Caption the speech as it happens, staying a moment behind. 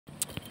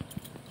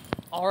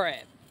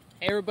Alright,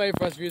 hey everybody,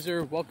 Fries101Reviews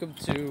here. Welcome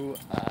to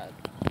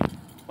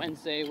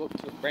Wednesday. Welcome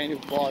to a brand new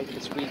vlog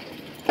this week.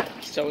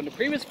 So in the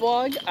previous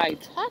vlog, I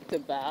talked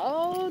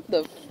about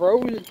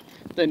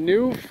the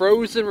new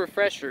frozen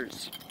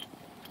refreshers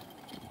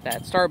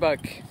that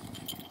Starbucks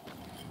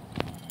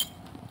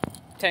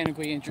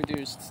technically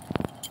introduced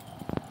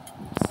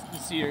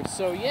this year.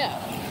 So yeah,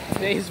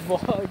 today's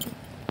vlog,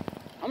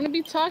 I'm going to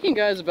be talking,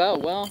 guys,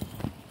 about, well,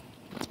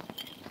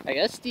 I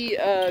guess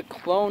the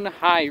Clone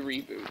High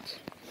reboot.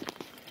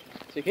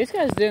 So in case you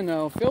guys didn't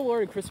know, Phil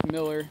Lord and Chris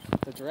Miller,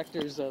 the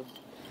directors of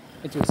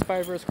Into the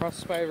Spider-Verse, Across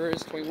the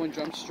Spider-Verse, 21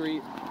 Jump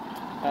Street,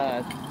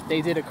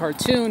 they did a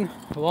cartoon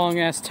a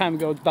long-ass time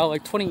ago, about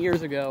like 20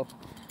 years ago,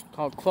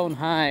 called Clone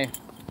High.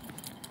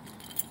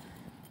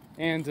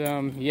 And,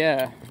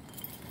 yeah.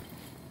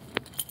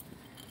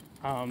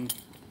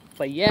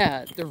 But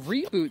yeah, the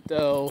reboot,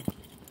 though,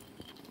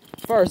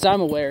 as far as I'm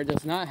aware,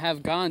 does not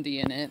have Gandhi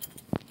in it.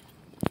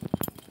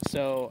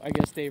 So I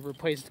guess they've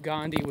replaced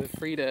Gandhi with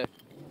Frida,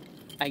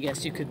 I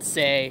guess you could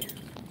say.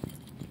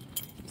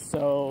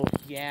 So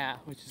yeah,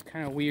 which is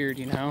kind of weird,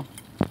 you know.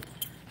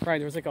 Right,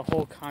 there was like a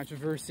whole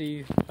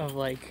controversy of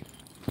like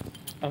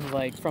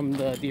from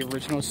the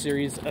original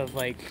series of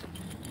like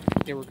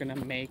they were gonna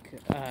make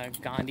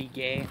Gandhi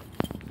gay,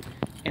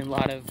 and a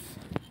lot of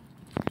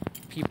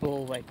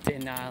people like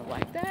did not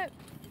like that.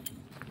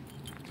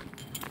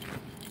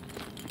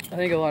 I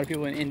think a lot of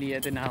people in India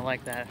did not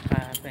like that,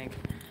 I think.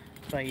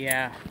 But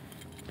yeah.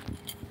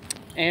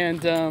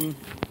 And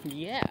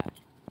yeah.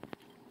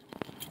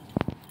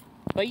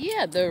 But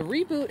yeah, the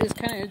reboot is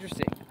kind of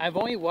interesting. I've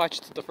only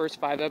watched the first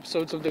 5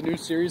 episodes of the new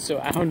series, so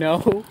I don't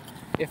know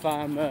if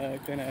I'm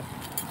gonna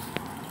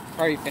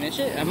already finish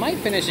it. I might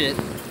finish it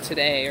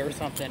today or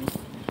something.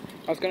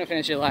 I was gonna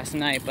finish it last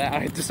night, but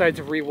I decided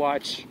to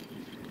rewatch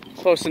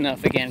Close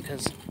Enough again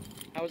because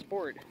I was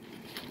bored.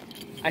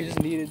 I just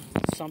needed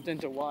something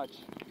to watch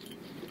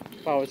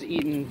while I was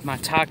eating my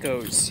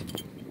tacos.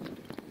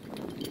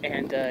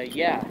 And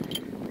yeah.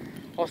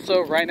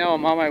 Also, right now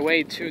I'm on my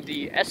way to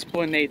the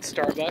Esplanade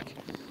Starbucks.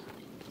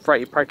 Right,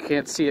 you probably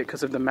can't see it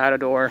because of the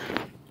Matador.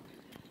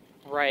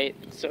 Right,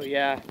 so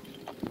yeah.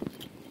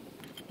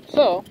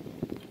 So,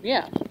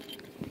 yeah.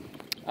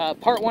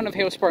 Part 1 of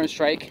Halo Spartan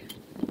Strike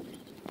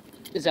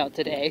is out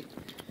today.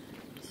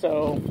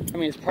 So, I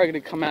mean, it's probably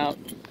going to come out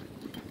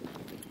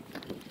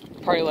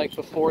probably like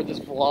before this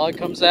vlog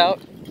comes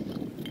out.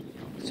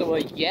 So,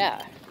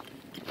 yeah.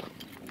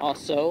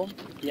 Also,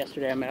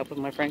 yesterday I met up with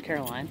my friend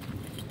Caroline.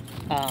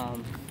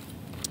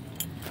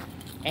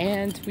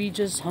 And we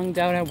just hung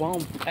out at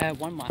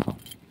 1 Mile.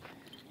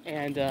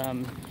 And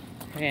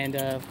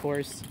of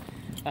course,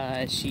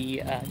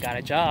 she got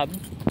a job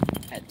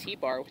at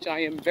T-Bar, which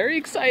I am very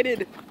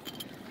excited.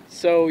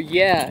 So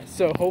yeah,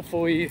 so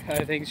hopefully,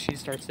 I think she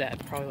starts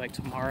that probably like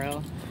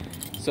tomorrow.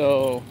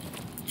 So,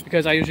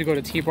 because I usually go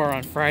to T-Bar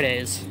on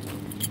Fridays,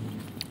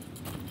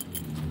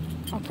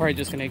 I'm probably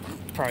just gonna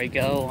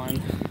go on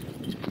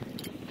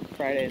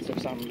Fridays or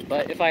something.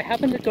 But if I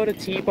happen to go to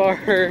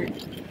T-Bar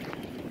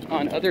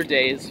on other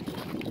days,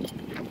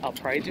 I'll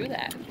probably do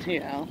that,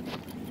 you know,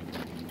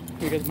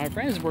 because my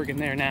friend is working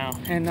there now,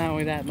 and not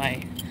only that,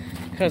 my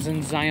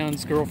cousin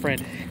Zion's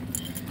girlfriend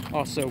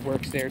also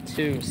works there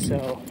too,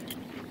 so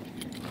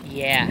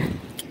yeah.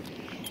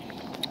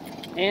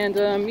 And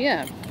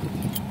yeah,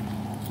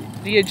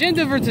 the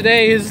agenda for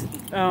today is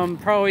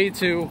probably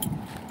to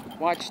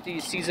watch the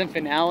season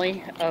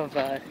finale of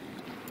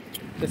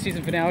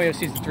season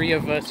 3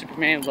 of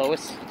Superman and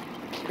Lois,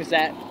 because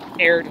that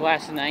aired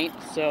last night,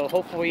 so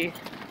hopefully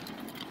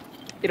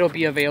it'll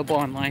be available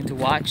online to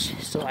watch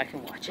so I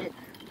can watch it.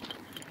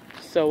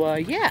 So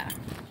yeah,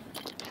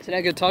 today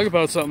I'm gonna talk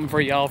about something for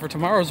y'all for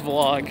tomorrow's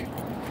vlog.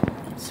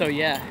 So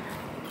yeah,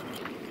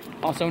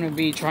 also I'm gonna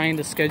be trying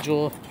to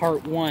schedule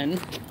part 1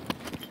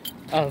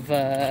 of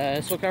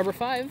Soul Calibur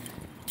 5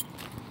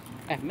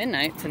 at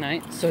midnight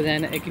tonight, so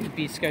then it can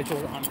be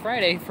scheduled on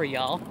Friday for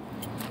y'all,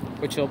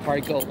 which will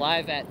probably go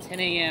live at 10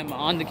 a.m.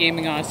 on the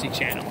Gaming Odyssey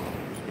channel.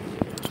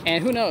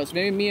 And who knows,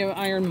 maybe me and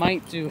Iron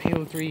might do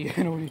Halo 3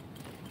 Halo 3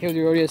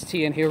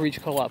 ODST and Halo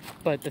Reach co-op.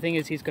 But the thing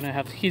is, he's gonna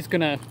have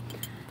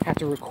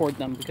to record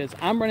them because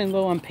I'm running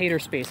low on Pater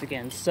space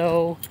again.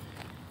 So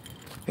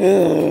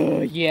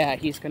yeah,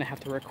 he's gonna have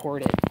to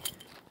record it.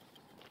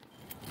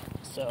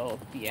 So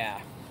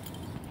yeah.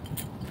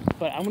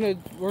 But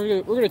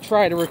we're gonna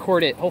try to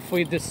record it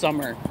hopefully this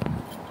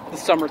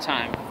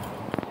summertime.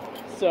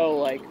 So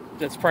like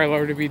that's probably what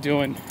we're gonna be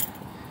doing.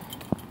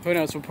 Who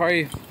knows? We'll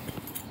probably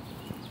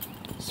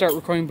start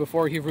recording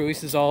before he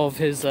releases all of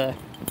his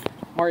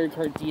Mario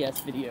Kart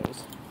DS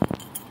videos.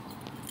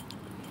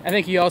 I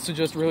think he also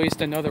just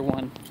released another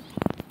one.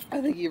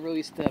 I think he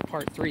released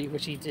part 3,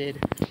 which he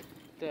did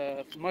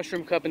the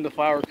Mushroom Cup and the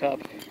Flower Cup,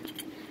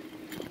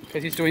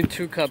 because he's doing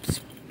 2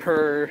 cups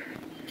per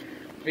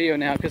video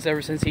now, because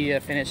ever since he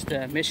finished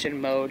the mission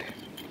mode.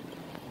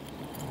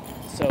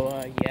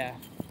 So yeah,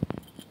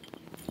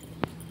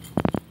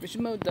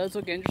 mission mode does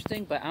look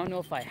interesting, but I don't know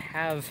if I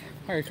have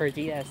Mario Kart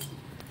DS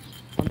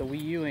on the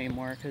Wii U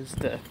anymore, because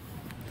the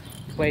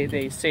The way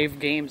they save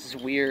games is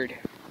weird,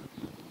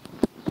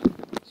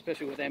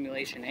 especially with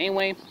emulation.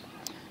 Anyway,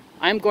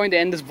 I'm going to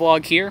end this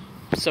vlog here,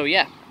 so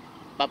yeah,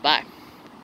 bye-bye.